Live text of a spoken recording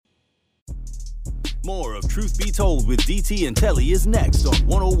More of Truth Be Told with DT and Telly is next on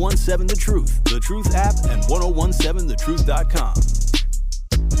 1017 The Truth, The Truth app, and 1017thetruth.com.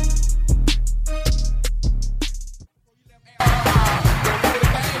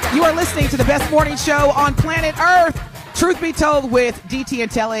 You are listening to the best morning show on planet Earth, Truth Be Told with DT and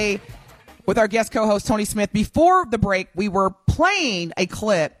Telly, with our guest co-host Tony Smith. Before the break, we were playing a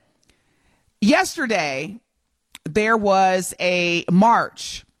clip. Yesterday, there was a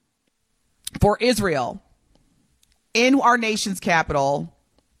march for Israel in our nation's capital,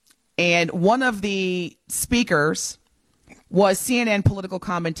 and one of the speakers was CNN political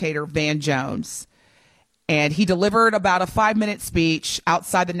commentator Van Jones, and he delivered about a 5-minute speech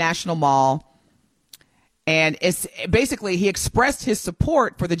outside the National Mall, and it's basically he expressed his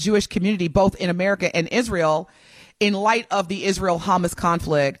support for the Jewish community both in America and Israel in light of the Israel-Hamas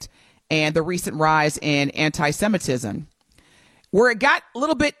conflict and the recent rise in anti-Semitism. Where it got a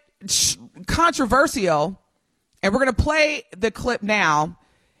little bit controversial, and we're going to play the clip now,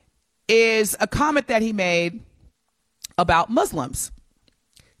 is a comment that he made about Muslims.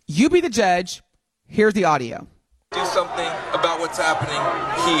 You be the judge. Here's the audio. Do something about what's happening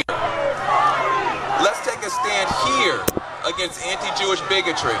here. Let's take a stand here against anti-Jewish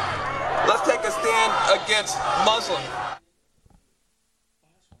bigotry. Let's take a stand against Muslims.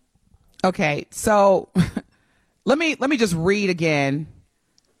 Okay, so let me just read again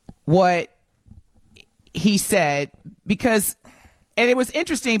what he said, because, and it was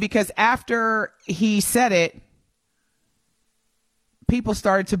interesting because after he said it, people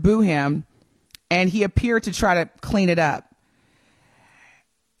started to boo him, and he appeared to try to clean it up.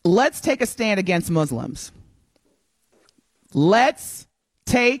 Let's take a stand against Muslims. Let's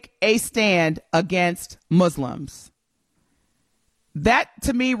take a stand against Muslims. That,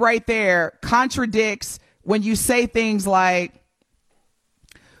 to me, right there contradicts when you say things like,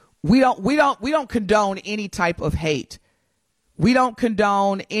 we don't condone any type of hate. We don't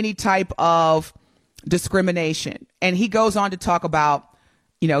condone any type of discrimination. And he goes on to talk about,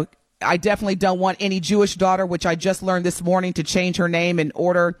 I definitely don't want any Jewish daughter, which I just learned this morning, to change her name in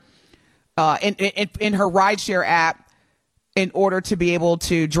order, in her rideshare app, in order to be able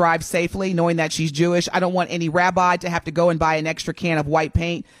to drive safely, knowing that she's Jewish. I don't want any rabbi to have to go and buy an extra can of white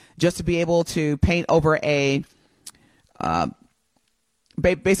paint just to be able to paint over a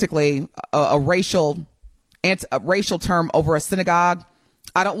basically a racial term over a synagogue.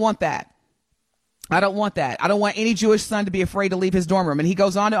 I don't want that. I don't want that. I don't want any Jewish son to be afraid to leave his dorm room. And he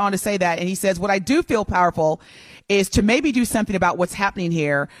goes on to say that. And he says, what I do feel powerful is to maybe do something about what's happening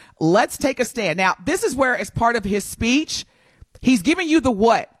here. Let's take a stand. Now, this is where, as part of his speech, he's giving you the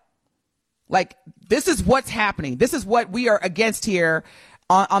what. Like, this is what's happening. This is what we are against here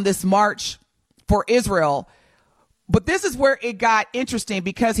on this march for Israel. But this is where it got interesting,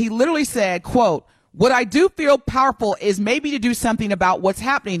 because he literally said, quote, what I do feel powerful is maybe to do something about what's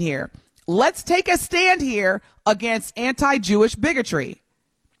happening here. Let's take a stand here against anti-Jewish bigotry.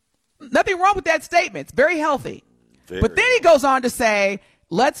 Nothing wrong with that statement. It's very healthy. But then he goes on to say,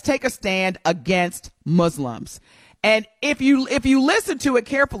 let's take a stand against Muslims. And if you listen to it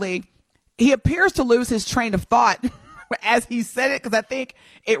carefully, he appears to lose his train of thought as he said it, because I think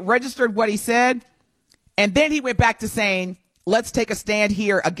it registered what he said. And then he went back to saying, let's take a stand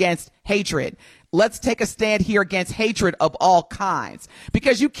here against hatred. Let's take a stand here against hatred of all kinds.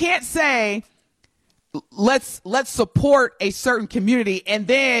 Because you can't say, let's support a certain community, and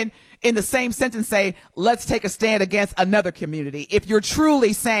then in the same sentence say, let's take a stand against another community, if you're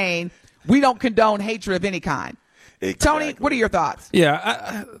truly saying we don't condone hatred of any kind. Exactly. Tony, what are your thoughts? Yeah,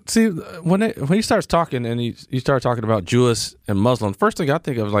 I see, when he starts talking and he starts talking about Jewish and Muslim, first thing I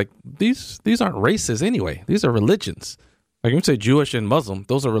think of is like, these aren't races anyway. These are religions. Like, when you say Jewish and Muslim,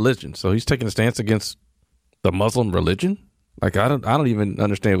 those are religions. So he's taking a stance against the Muslim religion. Like, I don't even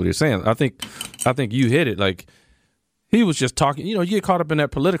understand what he's saying. I think you hit it. Like, he was just talking. You get caught up in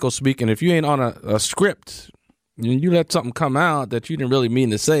that political speak, and if you ain't on a script, you let something come out that you didn't really mean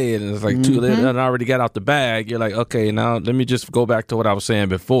to say it, and it's like too late, and already got out the bag. You're like, okay, now let me just go back to what I was saying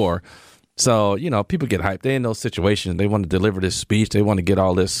before. So, people get hyped. They're in those situations. They want to deliver this speech. They want to get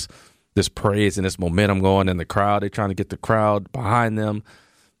all this praise and this momentum going in the crowd. They're trying to get the crowd behind them.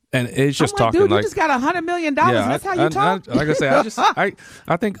 And it's just talking dude, like, you just got $100 million. That's how you talk. Like I say,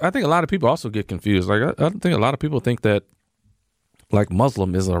 I think a lot of people also get confused. Like, I think a lot of people think that, like,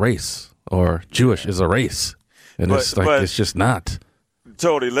 Muslim is a race or Jewish is a race. And it's just not.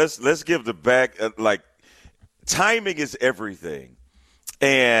 Tony, let's give the back. Timing is everything.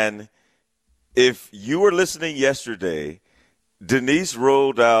 And if you were listening yesterday, Denise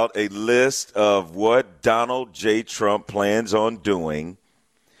rolled out a list of what Donald J. Trump plans on doing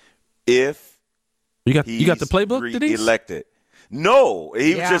if You got the playbook, Denise? Elected. No,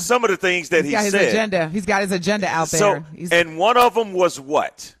 he was just some of the things that he said. Agenda. He's got his agenda out there. So, and one of them was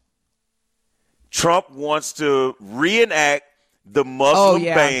what? Trump wants to reenact the Muslim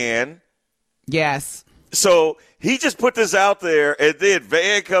ban. Yes. So he just put this out there, and then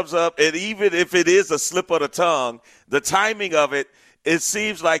Van comes up, and even if it is a slip of the tongue, the timing of it, it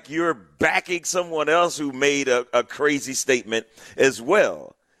seems like you're backing someone else who made a crazy statement as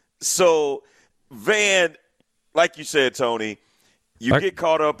well. So, Van, like you said, Tony, you get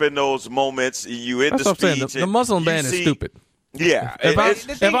caught up in those moments. You in the speech. The Muslim ban is stupid. Yeah.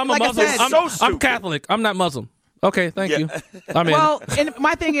 If I'm a Muslim, I'm Catholic. I'm not Muslim. Okay, thank you. I mean, well, and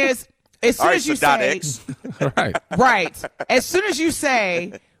my thing is, as soon as you say, right, as soon as you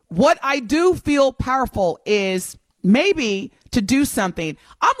say, what I do feel powerful is maybe to do something.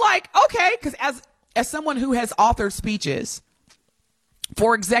 I'm like, okay, because as someone who has authored speeches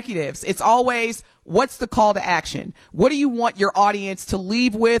for executives, it's always, what's the call to action? What do you want your audience to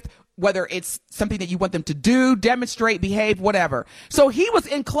leave with? Whether it's something that you want them to do, demonstrate, behave, whatever. So he was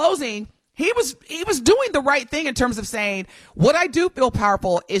in closing. He was doing the right thing in terms of saying, what I do feel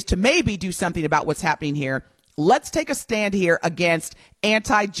powerful is to maybe do something about what's happening here. Let's take a stand here against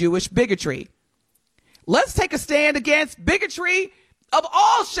anti-Jewish bigotry. Let's take a stand against bigotry of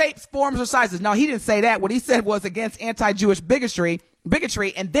all shapes, forms, or sizes. No, he didn't say that. What he said was against anti-Jewish bigotry.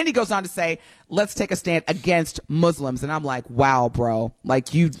 And then he goes on to say, let's take a stand against Muslims. And I'm like, wow, bro.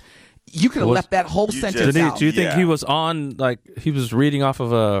 Like you could have left that whole sentence out. Do you think he was on, like, he was reading off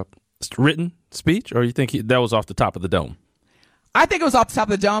of a written speech, or you think that was off the top of the dome? I think it was off the top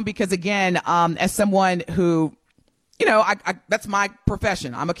of the dome because, again, as someone who, I that's my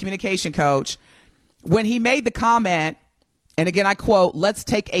profession. I'm a communication coach. When he made the comment, and again, I quote, let's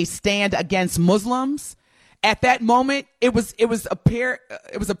take a stand against Muslims. At that moment, it was apparent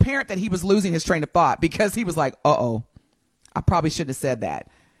that he was losing his train of thought because he was like, uh-oh, I probably shouldn't have said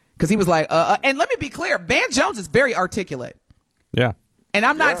that. Because he was like, and let me be clear, Van Jones is very articulate. Yeah. And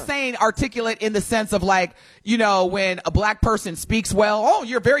I'm not saying articulate in the sense of like, when a black person speaks well, oh,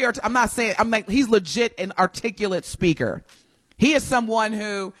 you're very I'm not saying, I'm like, he's legit an articulate speaker. He is someone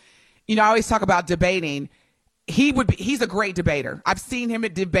who, I always talk about debating. He's a great debater. I've seen him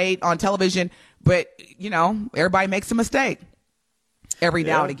at debate on television, but everybody makes a mistake every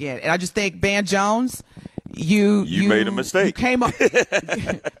now and again. And I just think Van Jones, you made a mistake. You came up.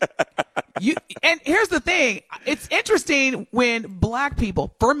 And here's the thing. It's interesting when black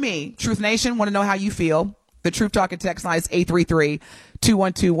people, for me, Truth Nation, want to know how you feel. The Truth Talking text line is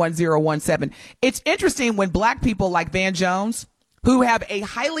 833-212-1017. It's interesting when black people like Van Jones, who have a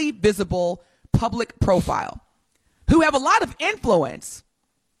highly visible public profile, who have a lot of influence,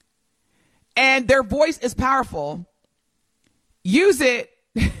 and their voice is powerful, use it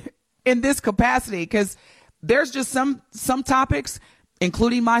in this capacity, because there's just some topics,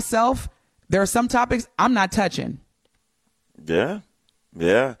 including myself, there are some topics I'm not touching. Yeah.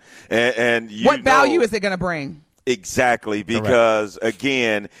 And what value is it going to bring? Exactly, because,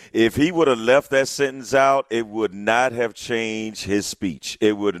 again, if he would have left that sentence out, it would not have changed his speech.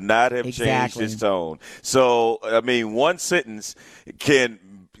 It would not have changed his tone. So, I mean, one sentence can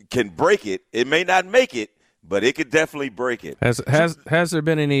break it. It may not make it, but it could definitely break it. Has there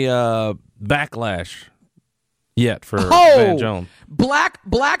been any backlash yet for Van Jones?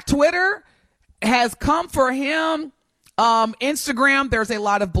 Black Twitter has come for him. Instagram, there's a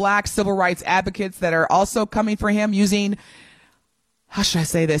lot of black civil rights advocates that are also coming for him using, how should I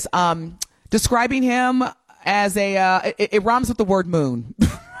say this? Describing him as it rhymes with the word moon.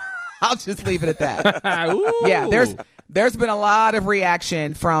 I'll just leave it at that. Yeah, there's been a lot of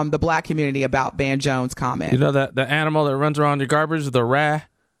reaction from the black community about Van Jones' comment. You know that the animal that runs around your garbage, the rah?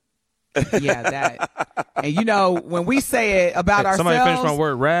 Yeah, that. And when we say it about ourselves, somebody finish my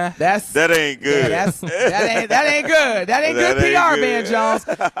word, rah. That ain't good. Yeah, that ain't good. That ain't good PR, Van Jones.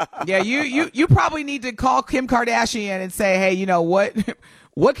 Yeah, you probably need to call Kim Kardashian and say, hey, you know what?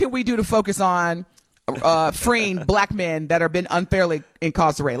 What can we do to focus on freeing black men that have been unfairly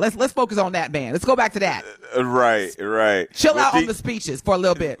incarcerated? Let's focus on that, man. Let's go back to that. Right. Chill out on the speeches for a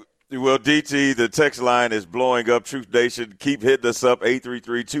little bit. Well, DT, the text line is blowing up. Truth Nation, keep hitting us up,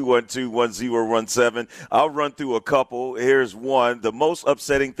 833-212-1017. I'll run through a couple. Here's one. The most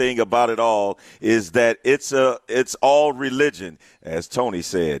upsetting thing about it all is that it's all religion, as Tony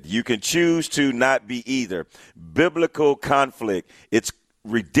said. You can choose to not be either. Biblical conflict, it's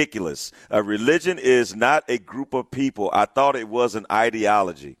ridiculous. A religion is not a group of people. I thought it was an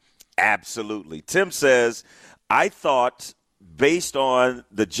ideology. Absolutely. Tim says, I thought based on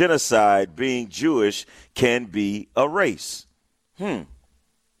the genocide, being Jewish can be a race.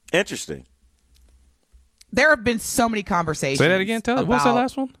 Interesting. there have been so many conversations. Say that again. Tell us. What's that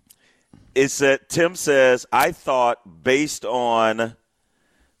last one? It's that Tim says, I thought based on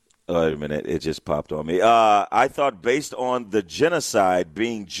wait a minute, it just popped on me. I thought based on the genocide,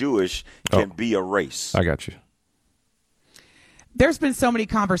 being Jewish can be a race. I got you. There's been so many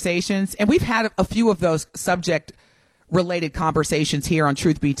conversations, and we've had a few of those subject-related conversations here on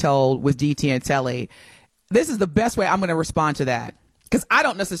Truth Be Told with DT and Telly. This is the best way I'm going to respond to that, because I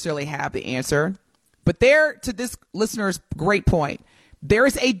don't necessarily have the answer. But there, to this listener's great point, there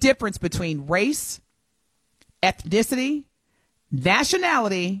is a difference between race, ethnicity,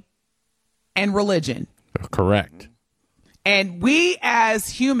 nationality, and religion. Correct. And we as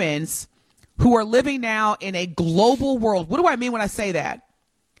humans who are living now in a global world, what do I mean when I say that?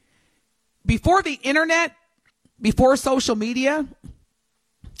 Before the internet, before social media,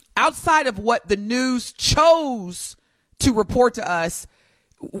 outside of what the news chose to report to us,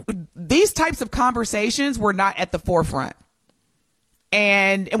 these types of conversations were not at the forefront.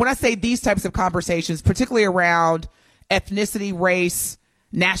 And when I say these types of conversations, particularly around ethnicity, race,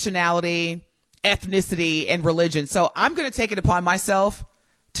 nationality, ethnicity, and religion. So I'm going to take it upon myself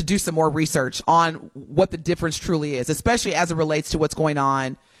to do some more research on what the difference truly is, especially as it relates to what's going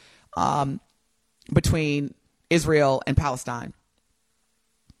on between Israel and Palestine.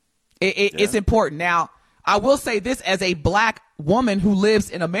 It's important. Now, I will say this, as a black woman who lives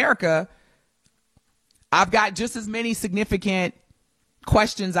in America, I've got just as many significant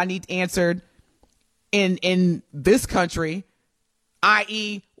questions I need answered in this country,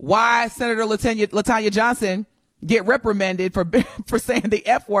 i.e., why Senator LaTanya Johnson get reprimanded for saying the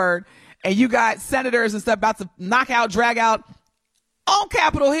F word, and you got senators and stuff about to knock out, drag out on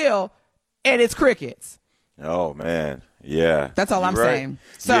Capitol Hill, and it's crickets. Oh, man. Yeah. That's all I'm saying.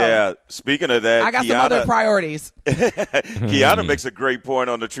 So, yeah, speaking of that, I got some other priorities. Kiana makes a great point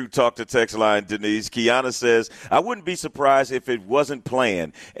on the True Talk to Text line, Denise. Kiana says, I wouldn't be surprised if it wasn't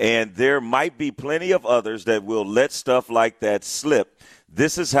planned, and there might be plenty of others that will let stuff like that slip.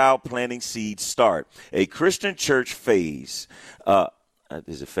 This is how planting seeds start. A Christian church phase.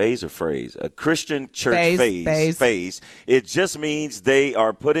 Is it phase or phrase? A Christian church phase. It just means they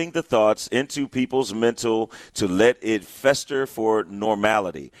are putting the thoughts into people's mental to let it fester for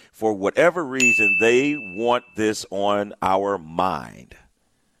normality. For whatever reason, they want this on our mind.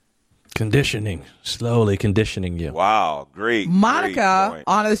 Conditioning, slowly conditioning you. Wow, great. Monica great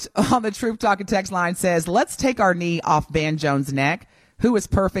on the Truth Talking text line says, let's take our knee off Van Jones' neck, who is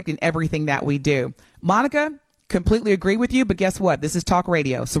perfect in everything that we do. Monica, completely agree with you, but guess what? This is talk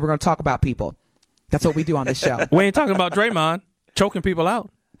radio, so we're going to talk about people. That's what we do on this show. We ain't talking about Draymond choking people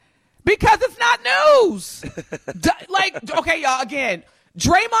out. Because it's not news. Okay, y'all, again,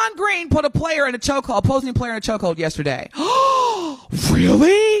 Draymond Green put opposing player in a chokehold yesterday.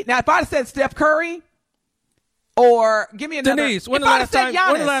 Really? Now, if I'd have said Steph Curry, or give me another. Denise, when the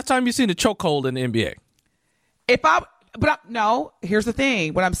last time you seen a chokehold in the NBA? No, here's the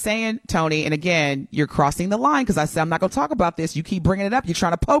thing. What I'm saying, Tony, and again, you're crossing the line because I said I'm not going to talk about this. You keep bringing it up. You're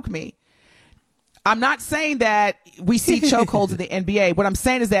trying to poke me. I'm not saying that we see chokeholds in the NBA. What I'm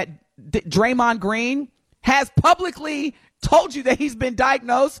saying is that Draymond Green has publicly told you that he's been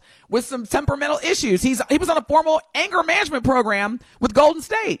diagnosed with some temperamental issues. He was on a formal anger management program with Golden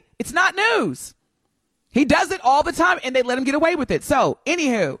State. It's not news. He does it all the time, and they let him get away with it. So,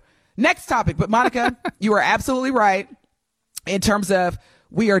 anywho, next topic. But Monica, you are absolutely right. In terms of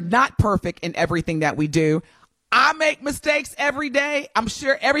we are not perfect in everything that we do. I make mistakes every day. I'm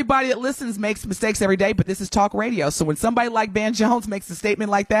sure everybody that listens makes mistakes every day, but this is talk radio. So when somebody like Van Jones makes a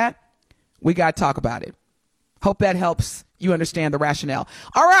statement like that, we got to talk about it. Hope that helps you understand the rationale.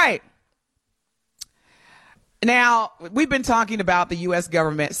 All right. Now, we've been talking about the U.S.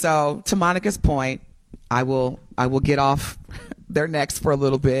 government. So to Monica's point, I will get off their necks for a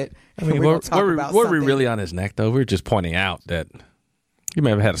little bit. I mean, were we really on his neck, though? We were just pointing out that you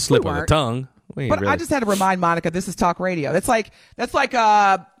may have had a slip of the tongue. But I just had to remind Monica, this is talk radio. That's like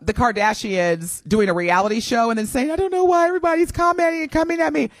the Kardashians doing a reality show and then saying, I don't know why everybody's commenting and coming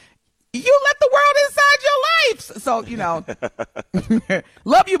at me. You let the world inside your life. So,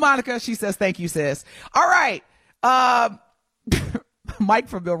 love you, Monica. She says, thank you, sis. All right. Mike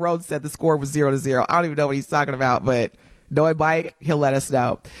from Bill Road said the score was 0-0. I don't even know what he's talking about, but knowing Mike, he'll let us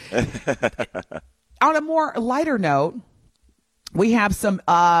know. On a more lighter note, we have some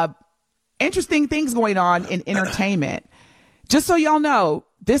interesting things going on in entertainment. Just so y'all know,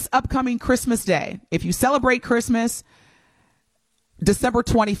 this upcoming Christmas Day, if you celebrate Christmas, December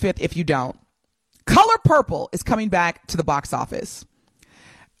 25th, if you don't, Color Purple is coming back to the box office.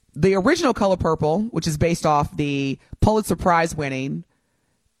 The original Color Purple, which is based off the Pulitzer Prize winning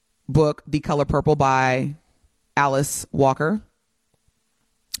book, The Color Purple by Alice Walker,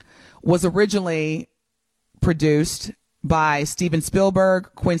 was originally produced by Steven Spielberg,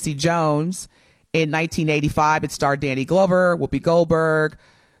 Quincy Jones. In 1985, it starred Danny Glover, Whoopi Goldberg,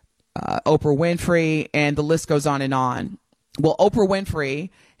 Oprah Winfrey, and the list goes on and on. Well, Oprah Winfrey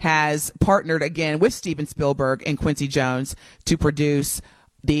has partnered again with Steven Spielberg and Quincy Jones to produce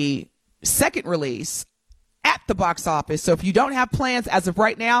the second release at the box office. So if you don't have plans as of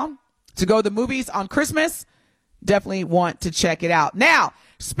right now to go to the movies on Christmas, definitely want to check it out. Now,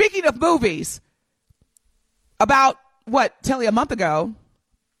 speaking of movies, about Telly, a month ago,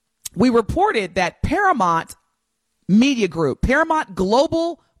 we reported that Paramount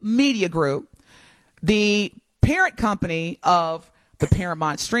Global Media Group, the parent company of the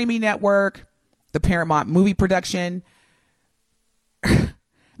Paramount streaming network, the Paramount movie production,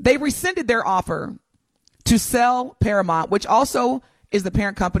 they rescinded their offer to sell Paramount, which also is the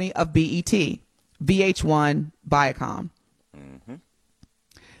parent company of BET, VH1, Viacom. Mm-hmm.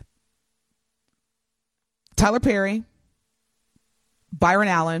 Tyler Perry, Byron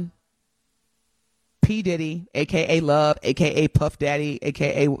Allen, P. Diddy, a.k.a. Love, a.k.a. Puff Daddy,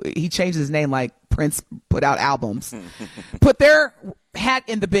 a.k.a. he changed his name like Prince put out albums, put their hat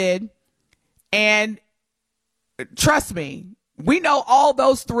in the bid. And trust me, we know all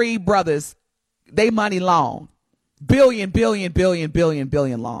those three brothers, they money long. Billion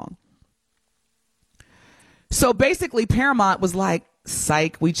long. So basically Paramount was like,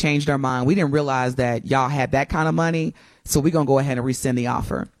 psych, we changed our mind. We didn't realize that y'all had that kind of money. So we're going to go ahead and rescind the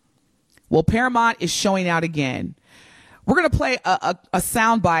offer. Well, Paramount is showing out again. We're going to play a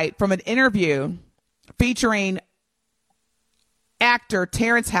soundbite from an interview featuring actor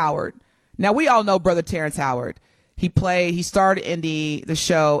Terrance Howard. Now, we all know brother Terrance Howard. He starred in the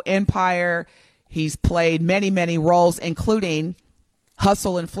show Empire. He's played many roles, including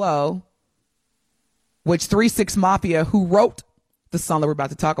Hustle&Flow, which 3 6 Mafia, who wrote the song that we're about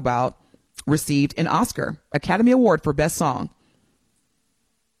to talk about, received an Oscar, Academy Award for Best Song.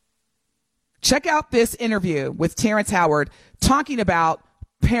 Check out this interview with Terrance Howard talking about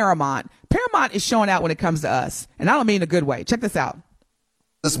Paramount. Paramount is showing out when it comes to us, and I don't mean in a good way. Check this out.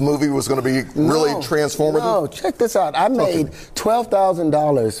 This movie was going to be really transformative? No, check this out. I made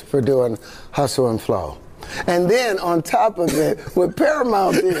 $12,000 for doing Hustle&Flow. And then on top of it, what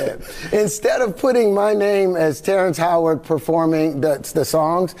Paramount did, instead of putting my name as Terrance Howard performing the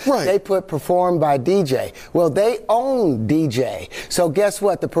songs, they put performed by DJ. Well, they own DJ. So guess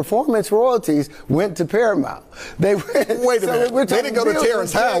what? The performance royalties went to Paramount. They went, Wait a minute. They didn't go to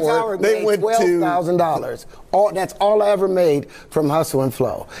Terrance Howard. They went to $12,000. That's all I ever made from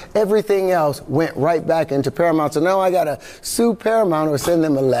Hustle&Flow. Everything else went right back into Paramount. So now I got to sue Paramount or send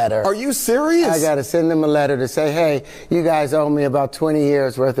them a letter. Are you serious? I got to send them a letter to say, hey, you guys owe me about 20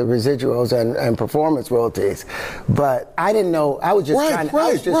 years worth of residuals and performance royalties. But I didn't know. I was just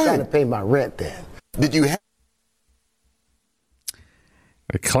trying to pay my rent then. Did you have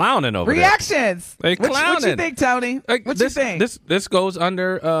They're clowning over reactions? There. What you think, Tony? What you think? This goes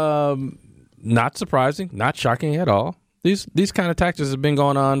under not surprising, not shocking at all. These kind of tactics have been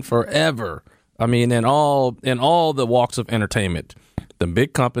going on forever. I mean, in all the walks of entertainment, the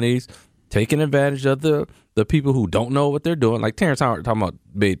big companies taking advantage of the people who don't know what they're doing. Like Terrance Howard talking about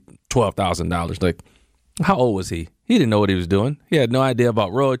made $12,000. Like, how old was he? He didn't know what he was doing. He had no idea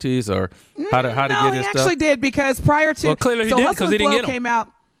about royalties or how to get his stuff. He actually did, because prior to clearly he did, because he didn't get them. Came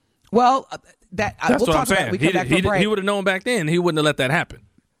out. Well, that's we'll what I'm saying. He would have known back then. He wouldn't have let that happen.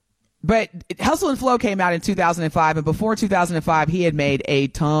 But Hustle&Flow came out in 2005, and before 2005, he had made a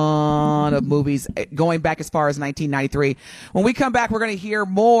ton of movies going back as far as 1993. When we come back, we're going to hear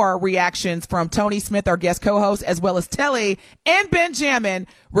more reactions from Tony Smith, our guest co-host, as well as Telly and Benjamin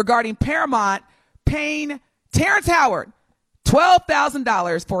regarding Paramount paying Terrance Howard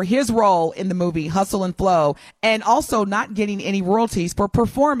 $12,000 for his role in the movie Hustle&Flow, and also not getting any royalties for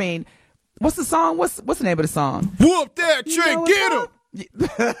performing. What's the song? What's the name of the song? Whoop that trick, get him!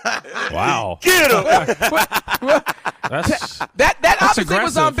 Wow. Get him! That obviously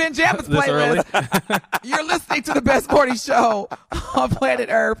was on Benjamin's playlist. You're listening to the best morning show on planet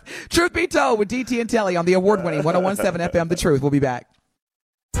Earth. Truth Be Told with DT and Telly on the award-winning 101.7 FM The Truth. We'll be back.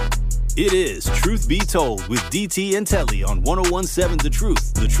 It is Truth Be Told with DT and Telly on 101.7 The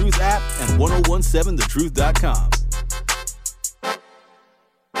Truth, The Truth app, and 1017thetruth.com.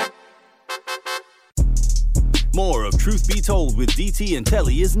 More of Truth Be Told with DT and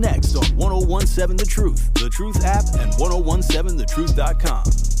Telly is next on 1017 The Truth, The Truth app, and 1017thetruth.com.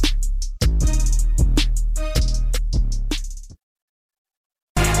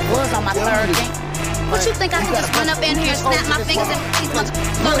 Was on my third thing. What you think I can just run up in here, snap my fingers, and these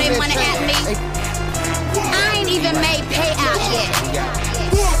motherfuckers throw their money at me? I ain't even made payout yet.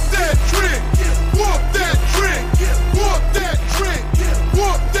 Walk that trick. Walk that trick. Walk that trick.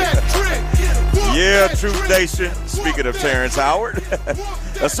 Walk that trick. Yeah, Truth Nation. Speaking of Terrance Howard,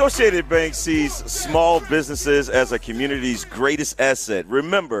 Associated Bank sees small businesses as a community's greatest asset.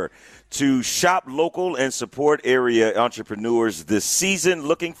 Remember to shop local and support area entrepreneurs this season.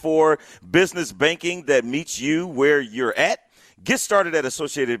 Looking for business banking that meets you where you're at? Get started at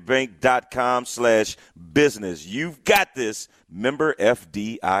associatedbank.com/business. You've got this. Member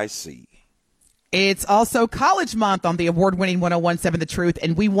FDIC. It's also College Month on the award-winning 101.7 The Truth,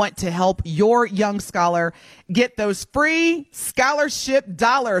 and we want to help your young scholar get those free scholarship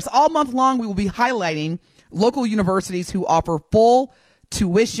dollars. All month long, we will be highlighting local universities who offer full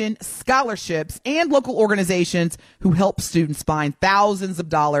tuition scholarships and local organizations who help students find thousands of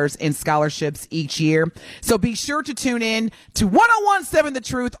dollars in scholarships each year. So be sure to tune in to 101.7 The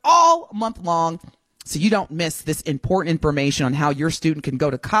Truth all month long so you don't miss this important information on how your student can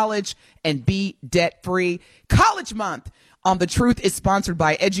go to college and be debt-free. College Month on The Truth is sponsored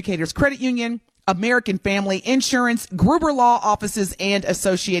by Educators Credit Union, American Family Insurance, Gruber Law Offices, and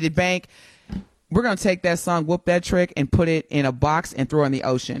Associated Bank. We're going to take that song, Whoop That Trick, and put it in a box and throw it in the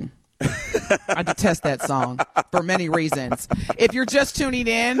ocean. I detest that song for many reasons. If you're just tuning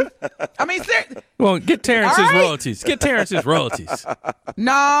in, I mean, well, get Terrance's royalties. Get Terrance's royalties.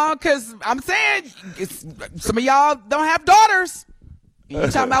 No, because I'm saying some of y'all don't have daughters. You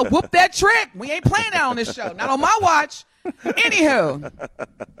talking about Whoop That Trick. We ain't playing that on this show. Not on my watch. Anywho.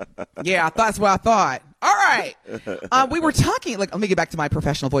 Yeah, that's what I thought. All right. We were talking, let me get back to my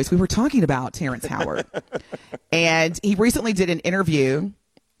professional voice. We were talking about Terrance Howard. And he recently did an interview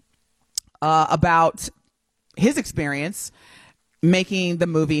about his experience making the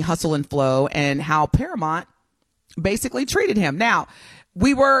movie Hustle and Flow and how Paramount basically treated him. Now,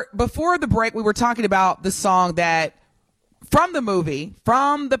 before the break, we were talking about the song that from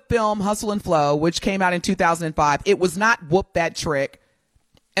the film Hustle and Flow, which came out in 2005. It was not Whoop That Trick.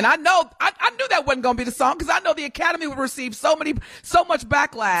 And I knew that wasn't going to be the song because I know the Academy would receive so much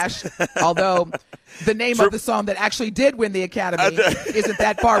backlash. Although the name of the song that actually did win the Academy isn't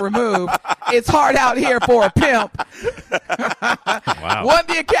that far removed. It's Hard Out Here for a Pimp. Wow. Won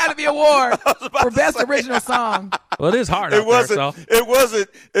the Academy Award for Best Original Song. Well, it is hard. It wasn't. It wasn't.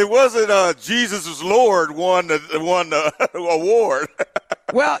 Jesus is Lord won the award.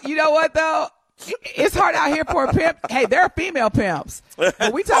 Well, you know what though. It's hard out here for a pimp. Hey, there are female pimps.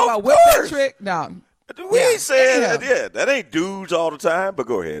 But we talk about Whip That Trick. No. We ain't saying that ain't dudes all the time, but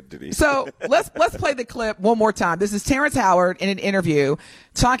go ahead, Denise. So let's play the clip one more time. This is Terrance Howard in an interview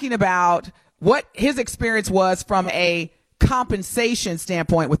talking about what his experience was from a compensation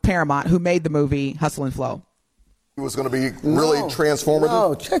standpoint with Paramount, who made the movie Hustle and Flow. It was going to be really transformative.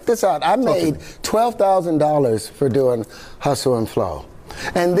 No, check this out. I made $12,000 for doing Hustle and Flow.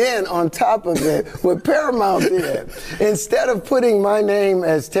 And then on top of it, what Paramount did, instead of putting my name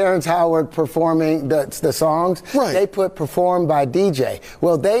as Terrance Howard performing the songs, they put performed by DJ.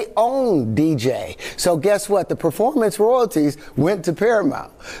 Well, they own DJ. So guess what? The performance royalties went to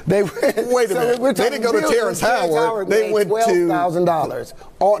Paramount. They went, Wait a minute. They didn't go to Terrance Howard. They went to $12,000.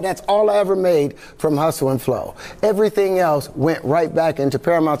 That's all I ever made from Hustle and Flow. Everything else went right back into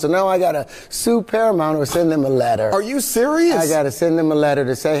Paramount. So now I got to sue Paramount or send them a letter. Are you serious? I got to send them a letter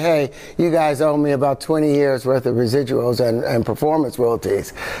to say, hey, you guys owe me about 20 years worth of residuals and performance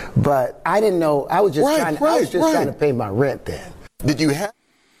royalties. But I didn't know. I was just trying to pay my rent then. Did you have?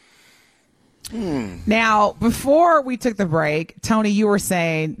 Now, before we took the break, Tony, you were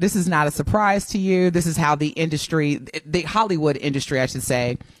saying this is not a surprise to you. This is how the Hollywood industry, I should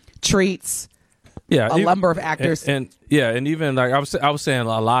say, treats a number of actors. And even like I was saying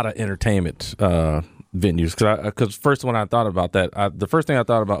a lot of entertainment venues because first when I thought about that, the first thing I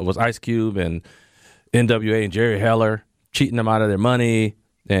thought about was Ice Cube and NWA and Jerry Heller cheating them out of their money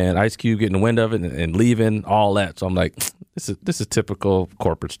and Ice Cube getting the wind of it and leaving, all that. So I'm like, this is typical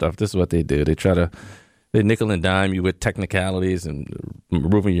corporate stuff. This is what they do. They nickel and dime you with technicalities and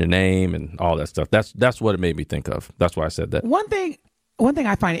removing your name and all that stuff. That's what it made me think of. That's why I said that. One thing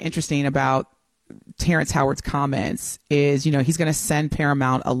I find interesting about Terrance Howard's comments is, he's going to send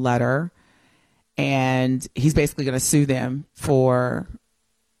Paramount a letter and he's basically going to sue them for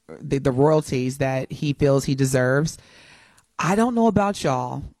the royalties that he feels he deserves. I don't know about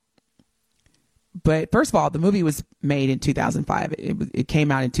y'all, but first of all, the movie was made in 2005. It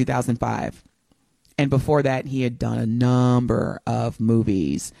came out in 2005. And before that, he had done a number of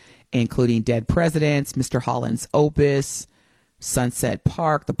movies, including Dead Presidents, Mr. Holland's Opus, Sunset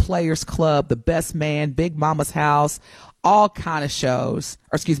Park, The Players Club, The Best Man, Big Mama's House, all kind of shows.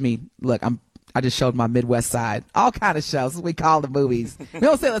 Or excuse me, look, I'm I just showed my Midwest side. All kind of shows. We call the movies. We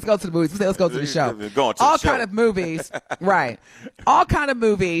don't say let's go to the movies. We say let's go to the show. All kind of movies. Right. All kind of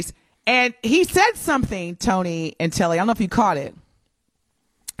movies. And he said something, Tony and Telly. I don't know if you caught it.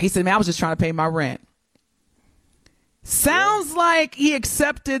 He said, man, I was just trying to pay my rent. Sounds like he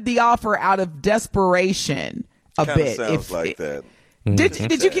accepted the offer out of desperation a bit. Sounds like that.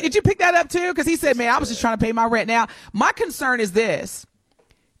 Did you pick that up too? Because he said, man, I was just trying to pay my rent. Now, my concern is this.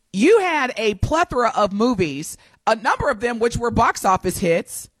 You had a plethora of movies, a number of them which were box office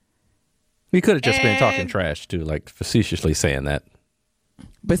hits. We could have just been talking trash too, like facetiously saying that.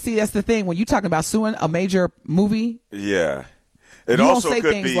 But see, that's the thing. When you're talking about suing a major movie. Yeah. It also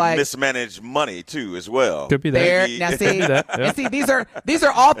could be like, mismanaged money too, as well. Could be that. Now see, and see, these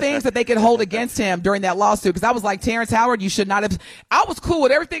are all things that they could hold against him during that lawsuit. Because I was like, Terrance Howard, you should not have. I was cool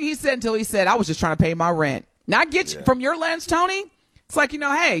with everything he said until he said, I was just trying to pay my rent. Now I get you from your lens, Tony. It's like,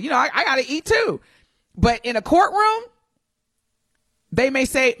 hey, I got to eat too. But in a courtroom, they may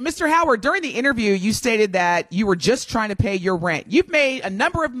say, Mr. Howard, during the interview, you stated that you were just trying to pay your rent. You've made a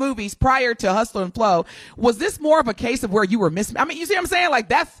number of movies prior to Hustle and Flow. Was this more of a case of where you were I mean, you see what I'm saying? Like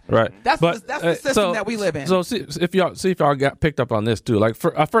that's right. That's the system that we live in. So see if y'all got picked up on this too. Like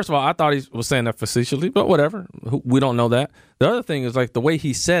first of all, I thought he was saying that facetiously, but whatever. We don't know that. The other thing is like the way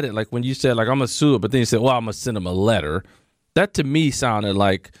he said it. Like when you said like I'm gonna sue it, but then you said, well, I'm gonna send him a letter. That to me sounded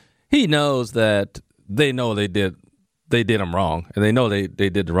like he knows that they know they did him wrong, and they know they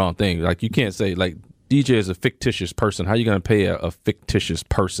did the wrong thing. Like you can't say like DJ is a fictitious person. How are you going to pay a fictitious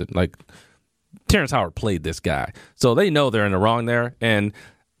person? Like Terrance Howard played this guy, so they know they're in the wrong there. And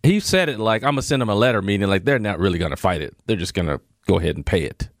he said it like I'm gonna send them a letter, meaning like they're not really going to fight it. They're just going to go ahead and pay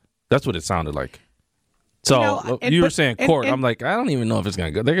it. That's what it sounded like. So you were saying court. I'm like, I don't even know if it's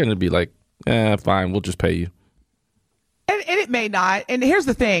going to go. They're going to be like, fine, we'll just pay you. And it may not. And here's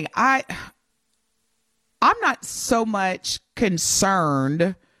the thing, I'm not so much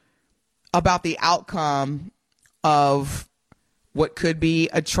concerned about the outcome of what could be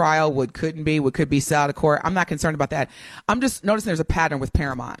a trial, what couldn't be, what could be settled out of court. I'm not concerned about that. I'm just noticing there's a pattern with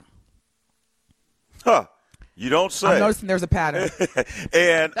Paramount. Huh. You don't say. I'm noticing there's a pattern.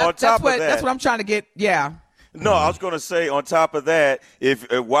 And on top of that. That's what I'm trying to get. Yeah. No, I was going to say on top of that,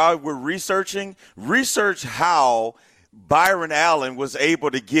 if while we're research how Byron Allen was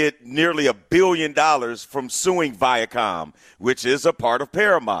able to get nearly $1 billion from suing Viacom, which is a part of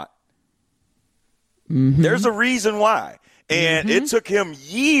Paramount. Mm-hmm. There's a reason why. And it took him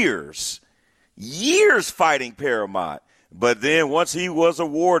years fighting Paramount. But then once he was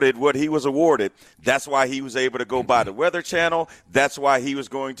awarded what he was awarded, that's why he was able to go by the Weather Channel. That's why he was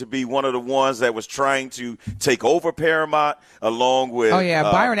going to be one of the ones that was trying to take over Paramount along with. Oh, yeah.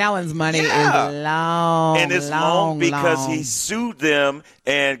 Byron Allen's money is long. And it's long because he sued them.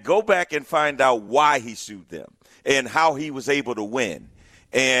 And go back and find out why he sued them and how he was able to win.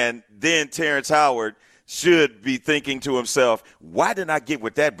 And then Terrance Howard should be thinking to himself, why didn't I get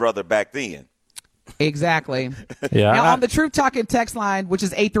with that brother back then? Exactly. Yeah. Now, on the Truth Talking text line, which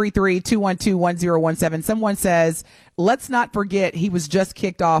is 833-212-1017, someone says, let's not forget he was just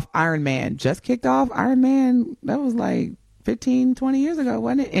kicked off Iron Man. Just kicked off Iron Man? That was like 15, 20 years ago,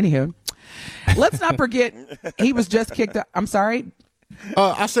 wasn't it? Anywho, let's not forget he was just kicked off. I'm sorry?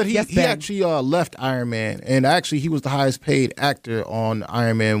 I said he actually left Iron Man, and actually he was the highest paid actor on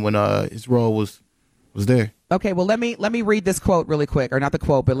Iron Man when his role was there. Okay, well, let me read this quote really quick, or not the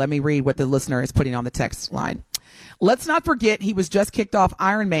quote, but let me read what the listener is putting on the text line. Let's not forget he was just kicked off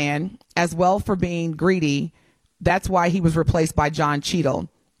Iron Man as well for being greedy. That's why he was replaced by John Cheadle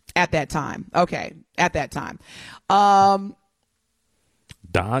at that time. Okay, at that time. Don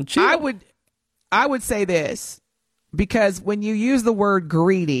Cheadle. I would say this, because when you use the word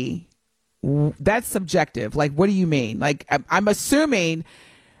greedy, that's subjective. Like, what do you mean? Like, I'm assuming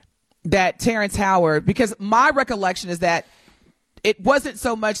that Terrance Howard, because my recollection is that it wasn't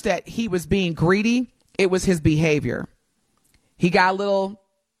so much that he was being greedy, it was his behavior. He got a little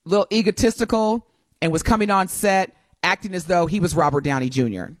egotistical and was coming on set acting as though he was Robert Downey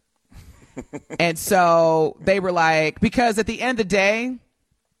Jr. And so they were like, because at the end of the day,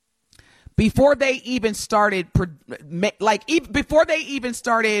 before they even started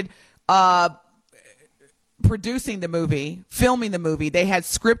producing the movie, filming the movie, they had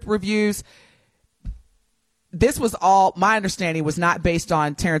script reviews. This was all, my understanding was not based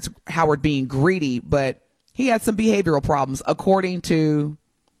on Terrance Howard being greedy, but he had some behavioral problems, according to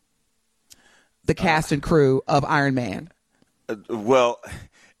the cast and crew of Iron Man. Well,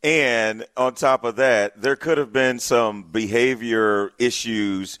 and on top of that, there could have been some behavior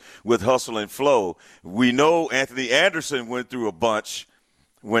issues with Hustle and Flow. We know Anthony Anderson went through a bunch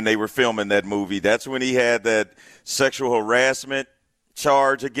when they were filming that movie. That's when he had that sexual harassment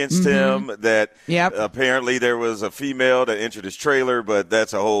charge against him, that apparently there was a female that entered his trailer, but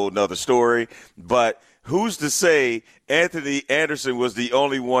that's a whole nother story. But who's to say Anthony Anderson was the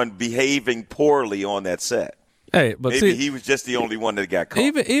only one behaving poorly on that set? Hey, but maybe he was just the only one that got caught.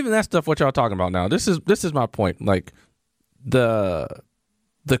 Even that stuff, what y'all talking about now, this is my point. Like the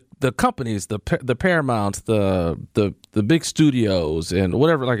companies, the Paramounts, the big studios, and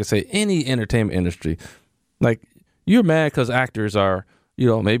whatever. Like I say, any entertainment industry, like you're mad because actors are,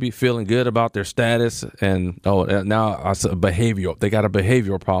 maybe feeling good about their status, and now it's a behavioral. They got a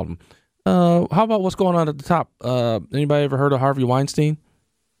behavioral problem. How about what's going on at the top? Anybody ever heard of Harvey Weinstein?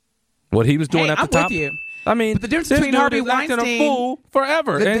 What he was doing at the top? With you. I mean, but the difference between Harvey Weinstein a fool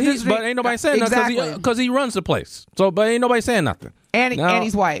forever, but ain't nobody saying nothing because he runs the place. So, but ain't nobody saying nothing. And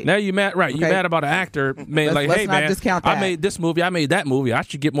he's white. Now you mad, right? Okay. You mad about an actor? Let's not discount that. I made this movie. I made that movie. I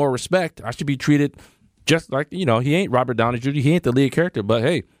should get more respect. I should be treated just like he ain't Robert Downey Jr. He ain't the lead character, but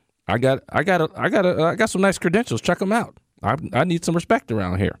hey, I got some nice credentials. Check them out. I need some respect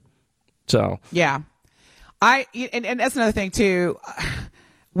around here. So yeah, and that's another thing too.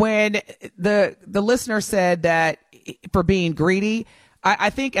 When the listener said that for being greedy, I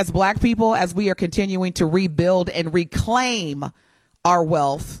think as Black people, as we are continuing to rebuild and reclaim our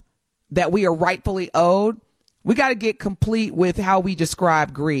wealth that we are rightfully owed, we got to get complete with how we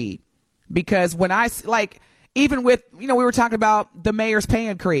describe greed. Because when even with, we were talking about the mayor's pay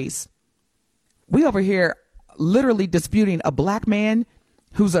increase. We over here literally disputing a Black man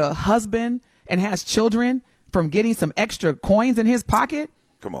who's a husband and has children from getting some extra coins in his pocket.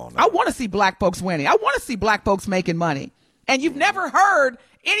 Come on now. I want to see Black folks winning. I want to see Black folks making money. And you've never heard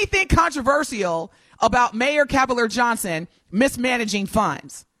anything controversial about Mayor Cavalier Johnson mismanaging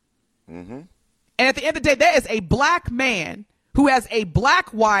funds. Mm-hmm. And at the end of the day, that is a Black man who has a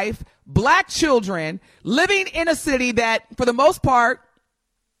Black wife, Black children, living in a city that, for the most part,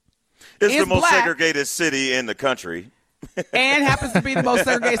 is the most Black, segregated city in the country. And happens to be the most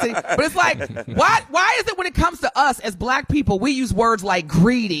segregated city. But it's like, why is it when it comes to us as Black people, we use words like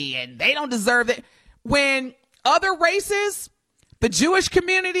greedy and they don't deserve it, when other races, the Jewish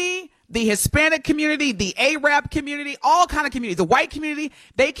community, the Hispanic community, the Arab community, all kind of communities, the white community,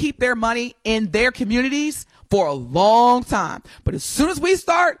 they keep their money in their communities for a long time. But as soon as we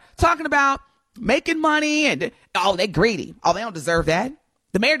start talking about making money and, they greedy. Oh, they don't deserve that.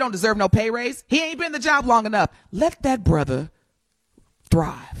 The mayor don't deserve no pay raise. He ain't been in the job long enough. Let that brother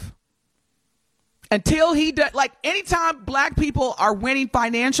thrive. Until he does, anytime Black people are winning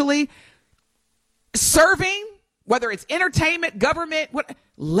financially, serving, whether it's entertainment, government,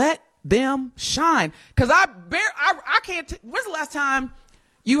 let them shine. Because I can't. When's the last time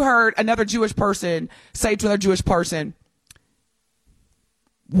you heard another Jewish person say to another Jewish person,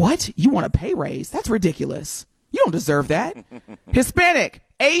 "What? You want a pay raise? That's ridiculous. You don't deserve that." Hispanic,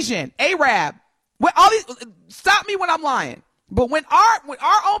 Asian, Arab, all these. Stop me when I'm lying. But when our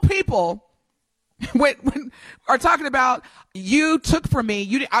own people, when are talking about you took from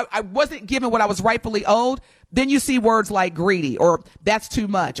me, I wasn't given what I was rightfully owed. Then you see words like greedy or that's too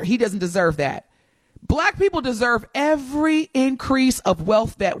much or he doesn't deserve that. Black people deserve every increase of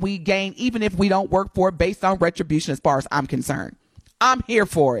wealth that we gain, even if we don't work for it, based on retribution. As far as I'm concerned, I'm here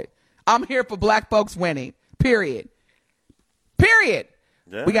for it. I'm here for Black folks winning. Period.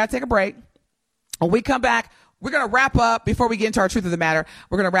 Yeah. We got to take a break. When we come back, we're going to wrap up. Before we get into our truth of the matter,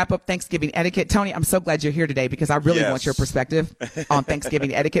 we're going to wrap up Thanksgiving etiquette. Tony, I'm so glad you're here today because I really want your perspective on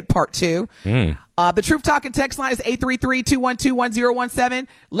Thanksgiving etiquette part 2. The Truth Talking text line is 833-212-1017.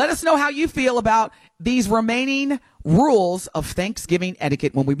 Let us know how you feel about these remaining rules of Thanksgiving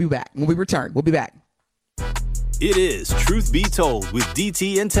etiquette when we return. We'll be back. It is Truth Be Told with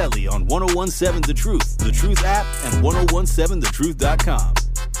DT and Telly on 1017 The Truth, The Truth app, and 1017thetruth.com.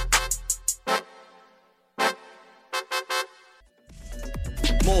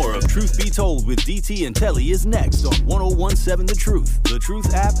 More of Truth Be Told with DT and Telly is next on 1017 The Truth, The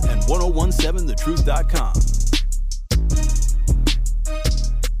Truth app, and 1017thetruth.com.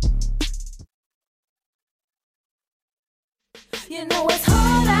 You know it's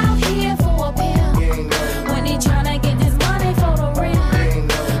hard out here for a bill when he tryna get this money for the real.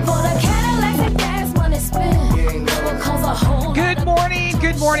 For the Cadillac and gas money spent will cause a whole. Good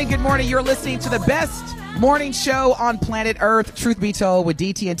morning. You're listening to the best morning show on planet Earth, Truth Be Told with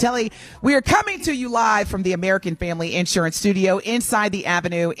DT and Telly. We are coming to you live from the American Family Insurance Studio inside the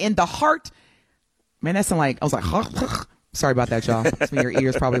Avenue in the heart. Man, that sounded like, I was like, sorry about that, y'all. Some of your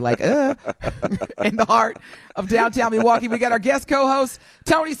ears probably like, in the heart of downtown Milwaukee. We got our guest co-host,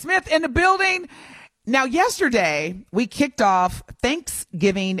 Tony Smith, in the building. Now, yesterday, we kicked off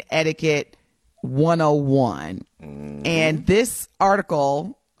Thanksgiving Etiquette 101. And this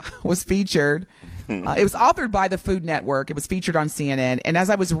article was featured. It was authored by the Food Network. It was featured on CNN. And as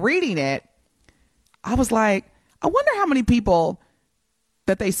I was reading it, I was like, I wonder how many people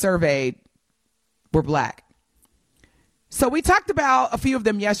that they surveyed were black. So we talked about a few of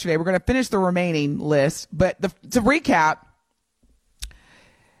them yesterday. We're going to finish the remaining list. But to recap,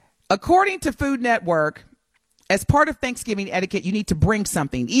 according to Food Network, as part of Thanksgiving etiquette, you need to bring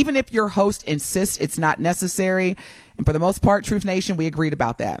something, even if your host insists it's not necessary. And for the most part, Truth Nation, we agreed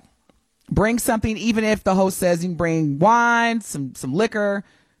about that. Bring something, even if the host says you can bring wine, some liquor,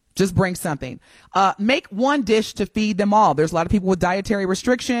 just bring something. Make one dish to feed them all. There's a lot of people with dietary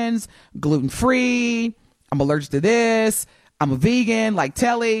restrictions, gluten-free, I'm allergic to this, I'm a vegan, like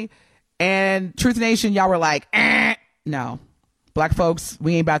Telly. And Truth Nation, y'all were like, no. Black folks,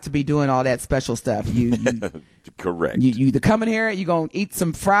 we ain't about to be doing all that special stuff. You Correct. You either come in here, you gonna eat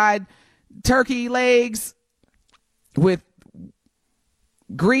some fried turkey legs with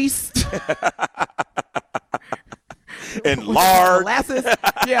grease and lard. Molasses.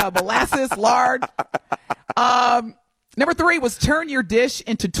 Yeah, molasses, lard. Number 3 was turn your dish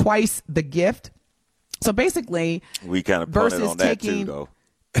into twice the gift. So basically, we kind of put it on that too, though.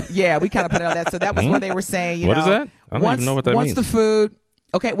 Yeah, we kind of put it on that. So that was what they were saying. What is that? I don't even know what that means. Once the food,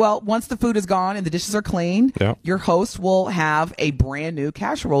 once the food is gone and the dishes are clean, your host will have a brand new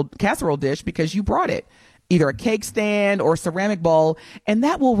casserole dish because you brought it, either a cake stand or ceramic bowl, and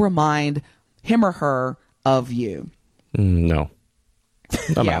that will remind him or her of you. No.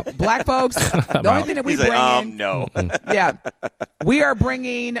 I'm yeah, out. Black folks, the only thing that we bring in, no. Yeah, we are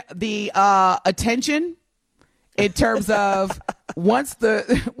bringing the attention in terms of once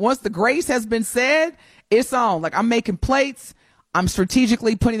the grace has been said, it's on. Like, I'm making plates. I'm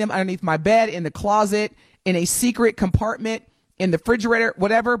strategically putting them underneath my bed, in the closet, in a secret compartment, in the refrigerator,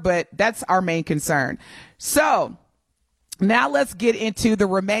 whatever. But that's our main concern. So now let's get into the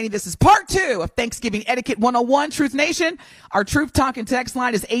remaining. This is part 2 of Thanksgiving Etiquette 101, Truth Nation. Our Truth Talking text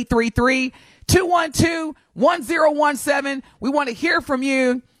line is 833-212-1017. We want to hear from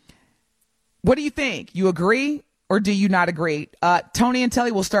you. What do you think? You agree or do you not agree? Tony and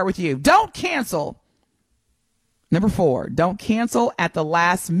Telly, we'll start with you. Don't cancel. Number 4, don't cancel at the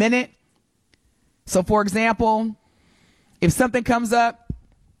last minute. So, for example, if something comes up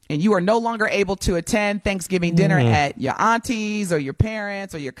and you are no longer able to attend Thanksgiving dinner at your aunties or your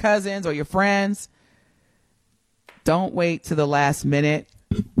parents or your cousins or your friends, don't wait to the last minute.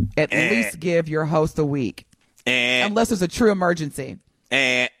 At least give your host a week. Unless there's a true emergency.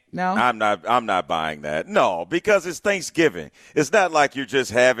 No, I'm not buying that. No, because it's Thanksgiving. It's not like you're just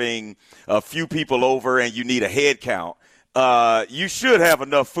having a few people over and you need a head count. You should have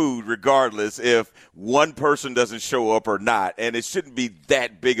enough food regardless if one person doesn't show up or not. And it shouldn't be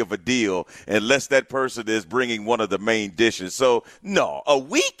that big of a deal unless that person is bringing one of the main dishes. So, no, a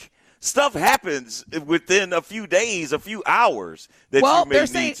week? Stuff happens within a few days, a few hours that you may need to. Well, they're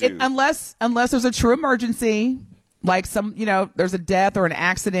saying unless there's a true emergency, like there's a death or an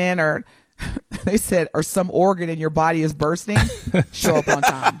accident or they said, or some organ in your body is bursting, show up on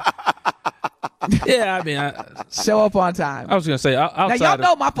time. Yeah, I mean, show up on time. I was going to say, now y'all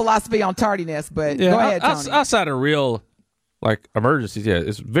know my philosophy on tardiness, but go ahead, Tony. Outside of real, emergencies, yeah,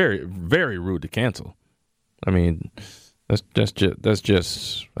 it's very, very rude to cancel. I mean, that's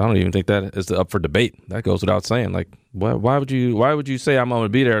just. I don't even think that is up for debate. That goes without saying. Like, why would you say I'm going to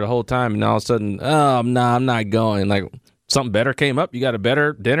be there the whole time, and all of a sudden, I'm not going. Like, something better came up. You got a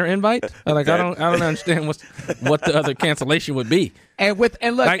better dinner invite. Like, I don't understand what the other cancellation would be. And with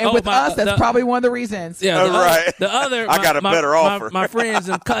us, that's probably one of the reasons. Yeah, right. The other, I got a better offer. My friends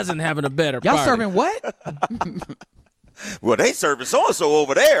and cousin having a better. Y'all party. serving what? Well, they serving so-and-so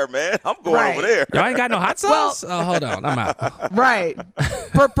over there, man. I'm going over there. Y'all ain't got no hot sauce? Well, hold on. I'm out. Right.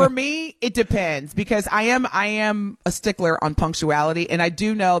 For me, it depends because I am a stickler on punctuality, and I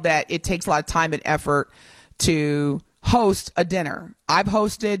do know that it takes a lot of time and effort to host a dinner. I've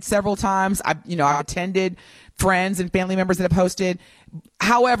hosted several times. I've attended friends and family members that have hosted.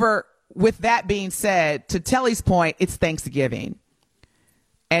 However, with that being said, to Telly's point, it's Thanksgiving.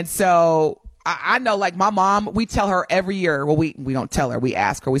 And so I know, like my mom, we tell her every year, well, we don't tell her, we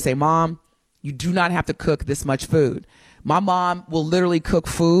ask her, we say, Mom, you do not have to cook this much food. My mom will literally cook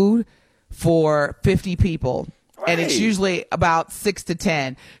food for 50 people. Right. And it's usually about 6 to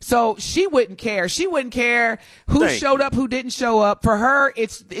 10. So she wouldn't care. She wouldn't care who showed up, who didn't show up. For her,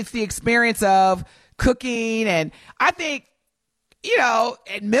 it's the experience of cooking. And I think,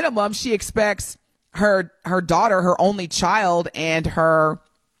 at minimum, she expects her daughter, her only child, and her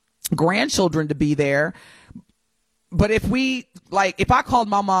grandchildren to be there. But if I called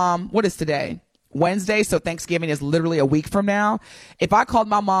my mom, what is today? Wednesday, so Thanksgiving is literally a week from now. If I called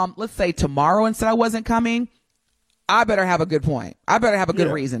my mom, let's say tomorrow, and said I wasn't coming, I better have a good point. I better have a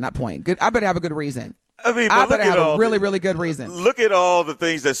good reason, not point. Good. I better have a good reason. I mean, I better have a really, really good reason. Look at all the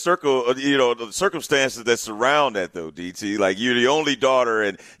things that the circumstances that surround that, though, DT. Like, you're the only daughter,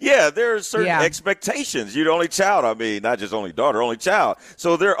 and there are certain expectations. You're the only child. I mean, not just only daughter, only child.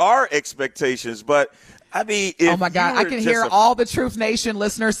 So there are expectations, but I mean, oh my God, I can hear all the Truth Nation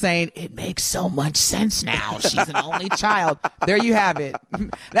listeners saying, it makes so much sense now. She's an only child. There you have it.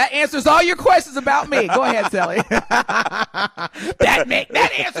 That answers all your questions about me. Go ahead, Sally. That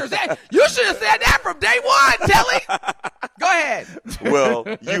answers that. You should have said that from day one, Telly. Go ahead. Well,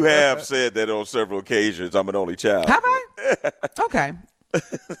 you have said that on several occasions. I'm an only child. Have I? Okay.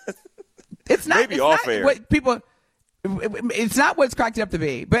 It's not. Maybe off air. What people. It's not what it's cracked up to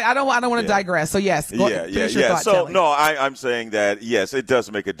be, but I don't want to digress. So yes, finish your thought, So Telly. no, I'm saying that yes, it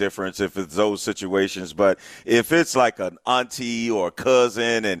does make a difference if it's those situations. But if it's like an auntie or a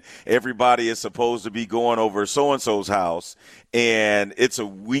cousin, and everybody is supposed to be going over so and so's house, and it's a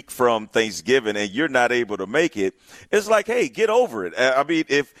week from Thanksgiving, and you're not able to make it, it's like, hey, get over it. I mean,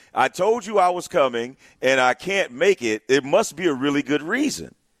 if I told you I was coming and I can't make it, it must be a really good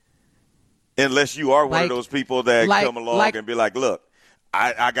reason. Unless you are one of those people that come along and be like, look,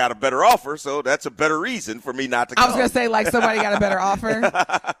 I got a better offer, so that's a better reason for me not to come. I was going to say, like, somebody got a better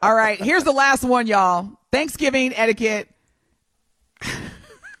offer. All right, here's the last one, y'all. Thanksgiving etiquette.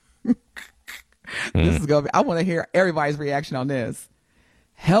 This is going to be, I want to hear everybody's reaction on this.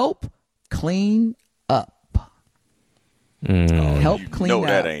 Help clean up. Help clean up.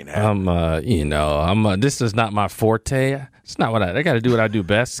 That ain't happening. This is not my forte. It's not what I got to do what I do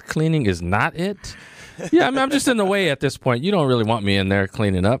best. Cleaning is not it. Yeah, I mean, I'm just in the way at this point. You don't really want me in there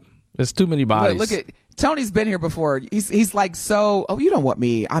cleaning up. There's too many bodies. Look at Tony's been here before. He's like, so, you don't want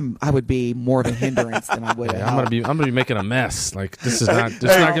me. I would be more of a hindrance than I would. I'm gonna be making a mess. Like, this is not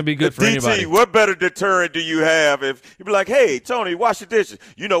gonna be good for anybody. What better deterrent do you have if you be like, hey, Tony, wash the dishes?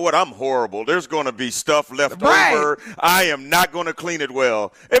 You know what? I'm horrible. There's gonna be stuff left over. I am not gonna clean it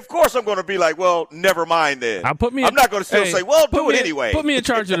well. Of course, I'm gonna be like, well, never mind then. I'm not gonna still say, well, do it anyway. Put me in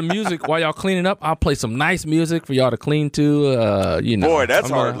charge of the music while y'all cleaning up. I'll play some nice music for y'all to clean to. Boy, that's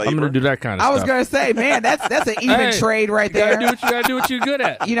hard labor. I'm gonna do that kind of stuff. I was gonna say, man, that's an even trade right there. You gotta do what you're good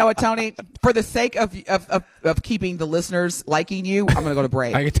at. You know what, Tony? For the sake of keeping the listeners liking you, I'm gonna go to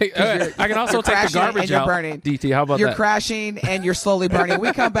break. I can also take the garbage out. Burning. DT, how about you're that? You're crashing and you're slowly burning.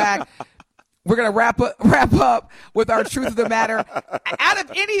 We come back. We're gonna wrap up with our truth of the matter. Out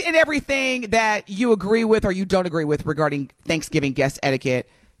of any and everything that you agree with or you don't agree with regarding Thanksgiving guest etiquette,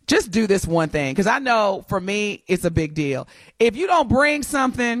 just do this one thing, because I know for me it's a big deal. If you don't bring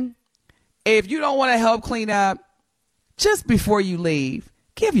something, if you don't want to help clean up, just before you leave,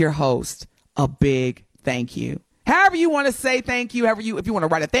 give your host a big thank you. However you want to say thank you, if you want to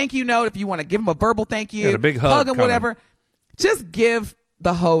write a thank you note, if you want to give them a verbal thank you, a big hug him, whatever, just give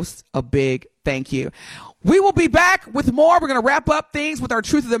the host a big thank you. We will be back with more. We're going to wrap up things with our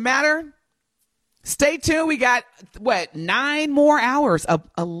truth of the matter. Stay tuned. We got 9 more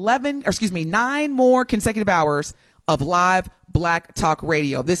consecutive hours of live Black Talk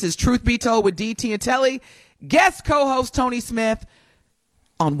Radio. This is Truth Be Told with DT and Telly. Guest co-host Tony Smith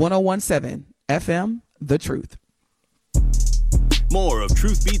on 101.7 FM, The Truth. More of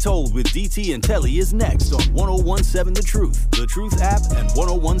Truth Be Told with DT and Telly is next on 101.7 The Truth app, and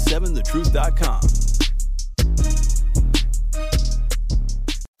 1017thetruth.com.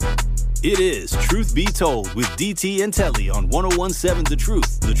 It is Truth Be Told with DT and Telly on 1017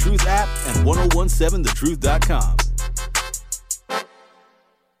 The Truth app, and 1017thetruth.com.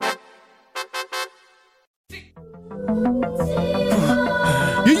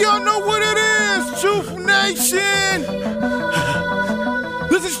 Y'all know what it is, Truth Nation.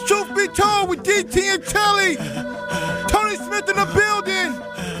 This is Truth Be Told with DT and Telly. Tony Smith in the building.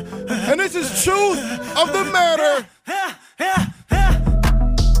 And this is Truth of the Matter.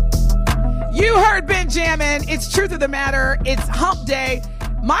 You heard Benjamin. It's Truth of the Matter. It's hump day.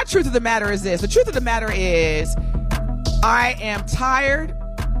 My truth of the matter is this. The truth of the matter is I am tired,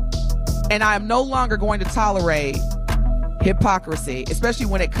 and I am no longer going to tolerate hypocrisy, especially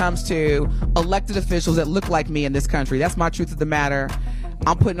when it comes to elected officials that look like me in this country. That's my truth of the matter.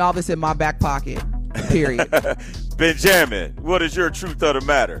 I'm putting all this in my back pocket, period. Benjamin, what is your truth of the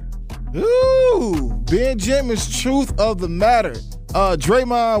matter? Ooh, Benjamin's truth of the matter.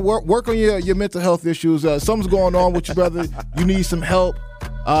 Draymond, work on your mental health issues. Something's going on with you, brother. You need some help.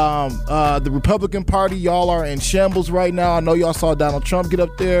 The Republican Party, y'all are in shambles right now. I know y'all saw Donald Trump get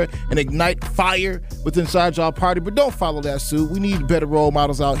up there and ignite fire within inside y'all party, but don't follow that suit. We need better role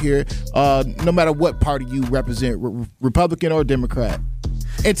models out here, no matter what party you represent, Republican or Democrat.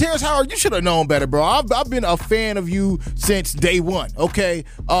 And Terrance Howard, you should have known better, bro. I've been a fan of you since day one, okay?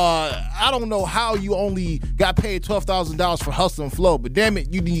 I don't know how you only got paid $12,000 for Hustle and Flow, but damn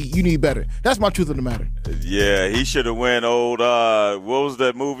it, you need better. That's my truth of the matter. Yeah, he should have went old, what was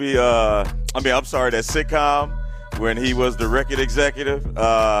that movie? That sitcom when he was the record executive.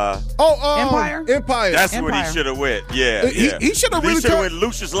 Empire? That's what he should have went. Yeah. He should have really went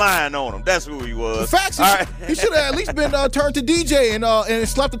Lucius Lyon on him. That's who he was. Facts. He should have at least been turned to DJ and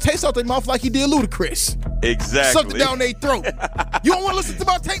slapped the taste out their mouth like he did Ludacris. Exactly. Sucked it down their throat. You don't want to listen to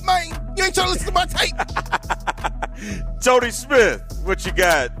my tape, man? You ain't trying to listen to my tape. Tony Smith, what you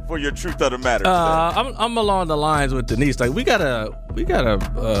got for your truth of the matter today? I'm along the lines with Denise. Like we gotta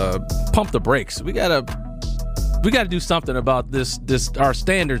pump the brakes. We gotta do something about this our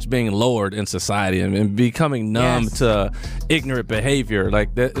standards being lowered in society and becoming numb to ignorant behavior.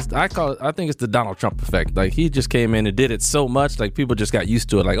 Like that, I think it's the Donald Trump effect. Like he just came in and did it so much, like people just got used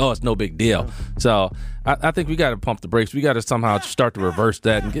to it. Like, oh, it's no big deal. So I think we got to pump the brakes. We got to somehow start to reverse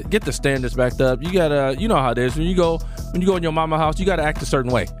that and get the standards backed up. You gotta, you know how it is when you go in your mama house. You got to act a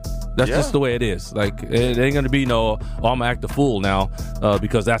certain way. That's just the way it is. Like, it ain't going to be I'm going to act a fool now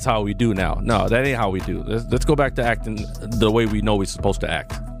because that's how we do now. No, that ain't how we do. Let's go back to acting the way we know we're supposed to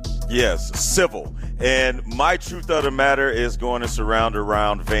act. Yes, civil. And my truth of the matter is going to surround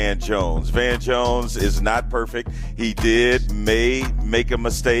around Van Jones. Van Jones is not perfect. He may make a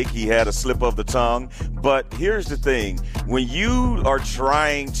mistake. He had a slip of the tongue. But here's the thing. When you are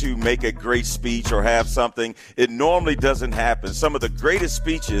trying to make a great speech or have something, it normally doesn't happen. Some of the greatest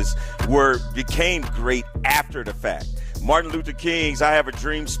speeches became great after the fact. Martin Luther King's I Have a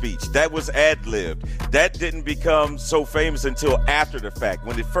Dream speech, that was ad-libbed. That didn't become so famous until after the fact.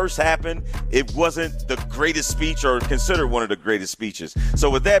 When it first happened, it wasn't the greatest speech or considered one of the greatest speeches.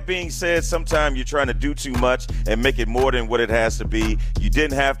 So with that being said, sometimes you're trying to do too much and make it more than what it has to be. You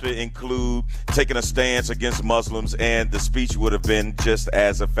didn't have to include taking a stance against Muslims, and the speech would have been just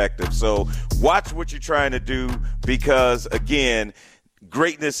as effective. So watch what you're trying to do because, again,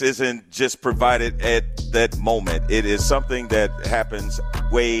 greatness isn't just provided at that moment. It is something that happens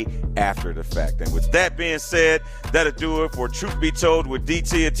way after the fact. And with that being said, that'll do it for Truth Be Told with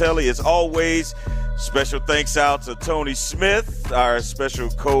DT and Telly. As always, special thanks out to Tony Smith, our special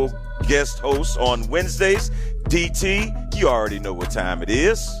co-guest host on Wednesdays. DT, you already know what time it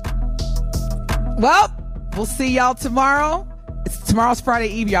is. Well, we'll see y'all tomorrow. Tomorrow's Friday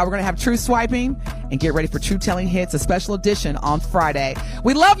Eve, y'all. We're going to have Truth Swiping and get ready for Truth Telling Hits, a special edition on Friday.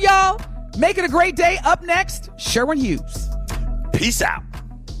 We love y'all. Make it a great day. Up next, Sherwin Hughes. Peace out.